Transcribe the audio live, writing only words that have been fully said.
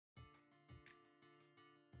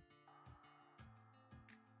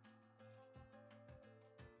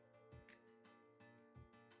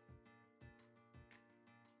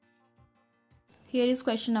Here is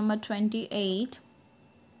question number 28.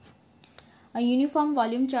 A uniform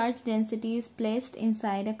volume charge density is placed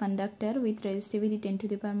inside a conductor with resistivity 10 to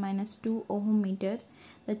the power minus 2 ohm meter.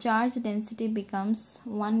 The charge density becomes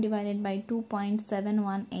 1 divided by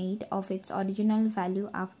 2.718 of its original value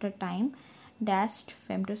after time dashed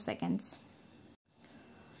femtoseconds.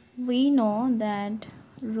 We know that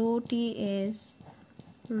rho t is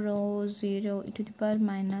rho 0 e to the power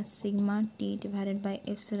minus sigma t divided by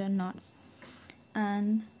epsilon naught,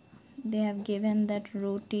 and they have given that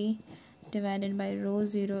rho t divided by rho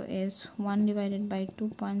 0 is 1 divided by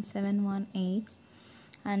 2.718,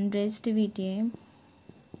 and resistivity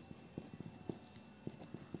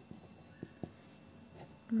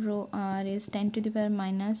rho r is 10 to the power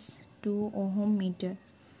minus 2 ohm meter.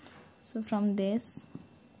 So from this,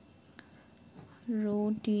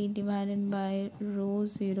 rho t divided by rho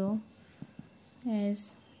 0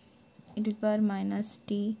 is e to the power minus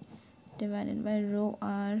t divided by rho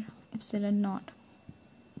r epsilon naught.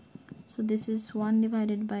 So this is 1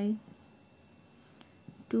 divided by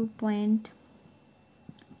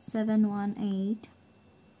 2.718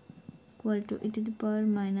 equal to e to the power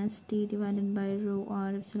minus t divided by rho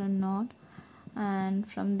r epsilon naught, and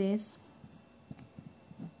from this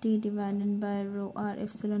t divided by rho r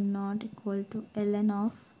epsilon naught equal to ln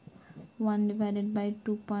of 1 divided by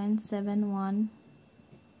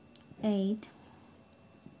 2.718,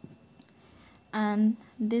 and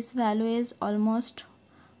this value is almost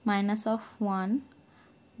minus of 1.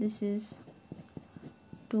 This is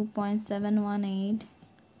 2.718,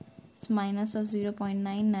 it's minus of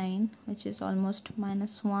 0.99, which is almost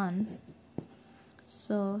minus 1.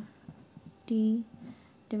 So t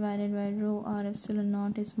divided by rho r epsilon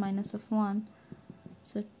naught is minus of 1.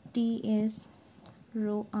 So t is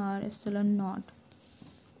rho r epsilon naught.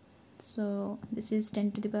 So this is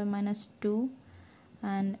 10 to the power minus 2,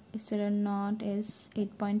 and epsilon naught is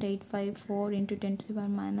 8.854 into 10 to the power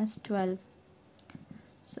minus 12.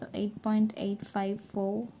 So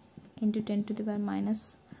 8.854 into 10 to the power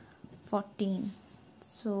minus 14.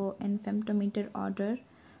 So in femtometer order,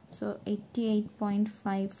 so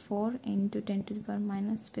 88.54 into 10 to the power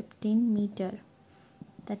minus 15 meter.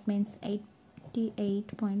 That means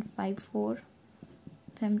 88.54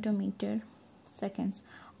 femtometer seconds,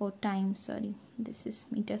 or time, sorry, this is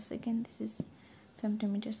meter second, this is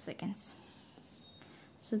femtometer seconds.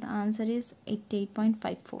 So the answer is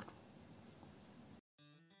 88.54.